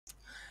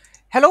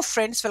Hello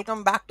friends,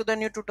 welcome back to the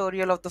new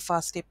tutorial of the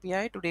Fast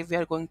API. Today we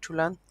are going to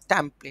learn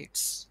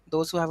templates.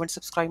 Those who haven't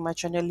subscribed my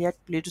channel yet,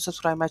 please do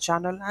subscribe my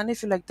channel, and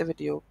if you like the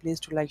video, please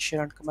do like,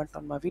 share and comment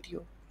on my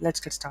video. Let's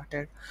get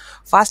started.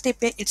 Fast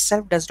API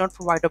itself does not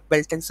provide a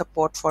built-in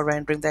support for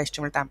rendering the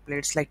HTML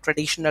templates like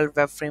traditional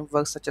web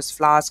frameworks such as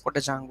Flask or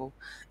Django.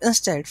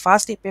 Instead,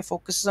 Fast API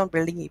focuses on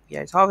building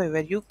APIs. However,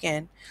 you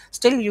can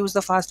still use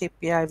the Fast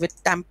API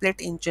with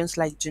template engines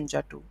like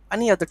Jinja 2,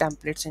 any other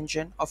templates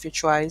engine of your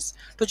choice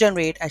to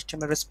generate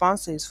HTML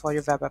responses for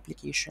your web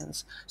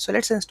applications. So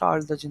let's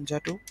install the Jinja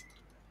 2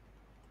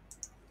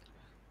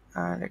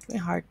 and let me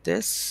hide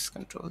this.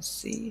 Control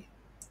C,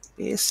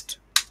 paste.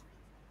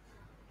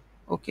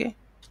 Okay,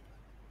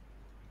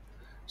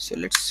 so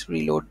let's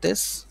reload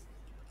this.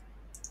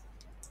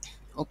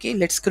 Okay,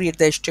 let's create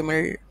the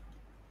HTML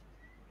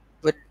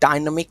with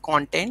dynamic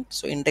content.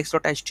 So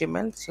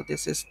index.html. So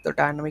this is the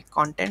dynamic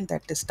content,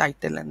 that is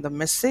title and the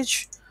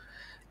message.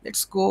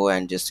 Let's go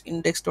and just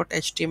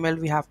index.html.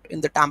 We have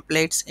in the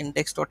templates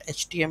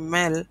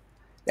index.html.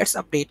 Let's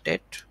update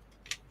it.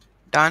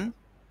 Done.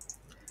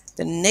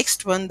 The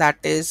next one, that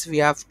is we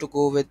have to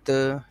go with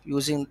the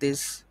using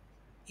this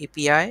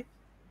API.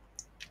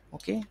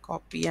 Okay,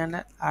 copy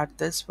and add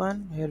this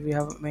one. Here we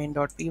have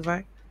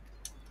main.py.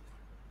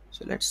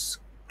 So let's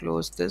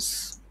close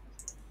this.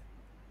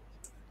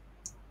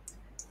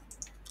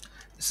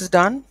 This is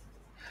done.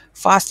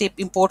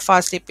 Import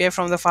fast API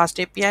from the fast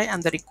API,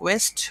 and the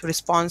request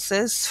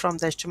responses from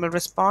the HTML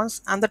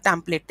response, and the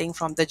templating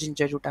from the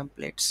Jinja2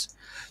 templates.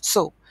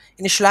 So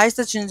initialize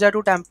the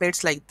Jinja2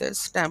 templates like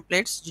this.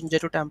 Templates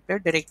Jinja2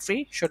 template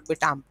directory should be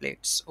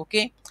templates.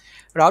 Okay.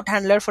 Route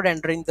handler for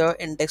rendering the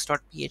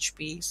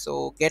index.php.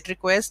 So get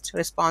request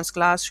response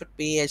class should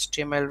be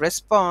HTML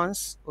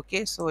response.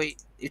 Okay. So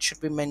it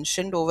should be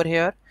mentioned over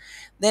here.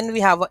 Then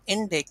we have an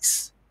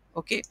index.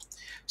 Okay.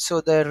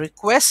 So the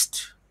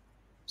request,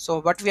 so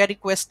what we are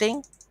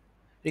requesting,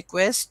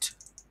 request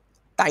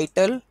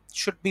title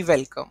should be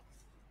welcome.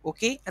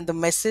 Okay, and the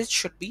message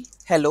should be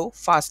hello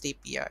fast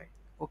API.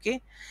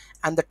 Okay,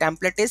 and the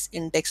template is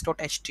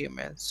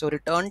index.html. So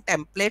return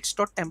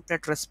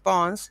templates.template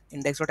response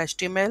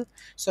index.html.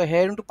 So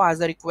here to pass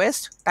the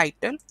request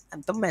title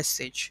and the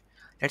message.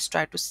 Let's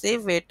try to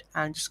save it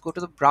and just go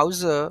to the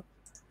browser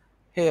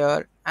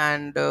here,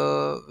 and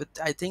with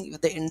I think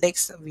with the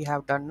index we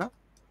have done now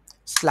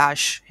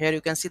slash, here you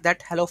can see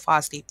that hello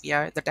fast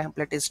API, the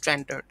template is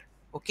rendered.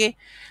 Okay,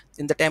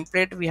 in the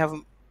template we have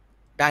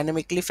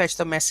dynamically fetch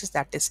the message,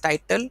 that is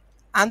title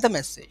and the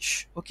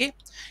message. Okay,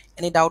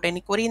 any doubt,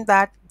 any query in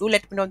that, do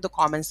let me know in the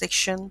comment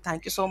section.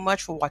 Thank you so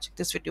much for watching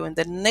this video. In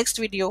the next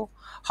video,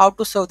 how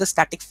to serve the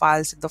static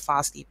files in the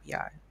fast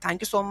API.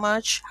 Thank you so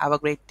much, have a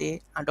great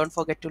day, and don't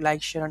forget to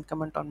like, share and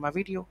comment on my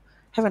video.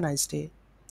 Have a nice day.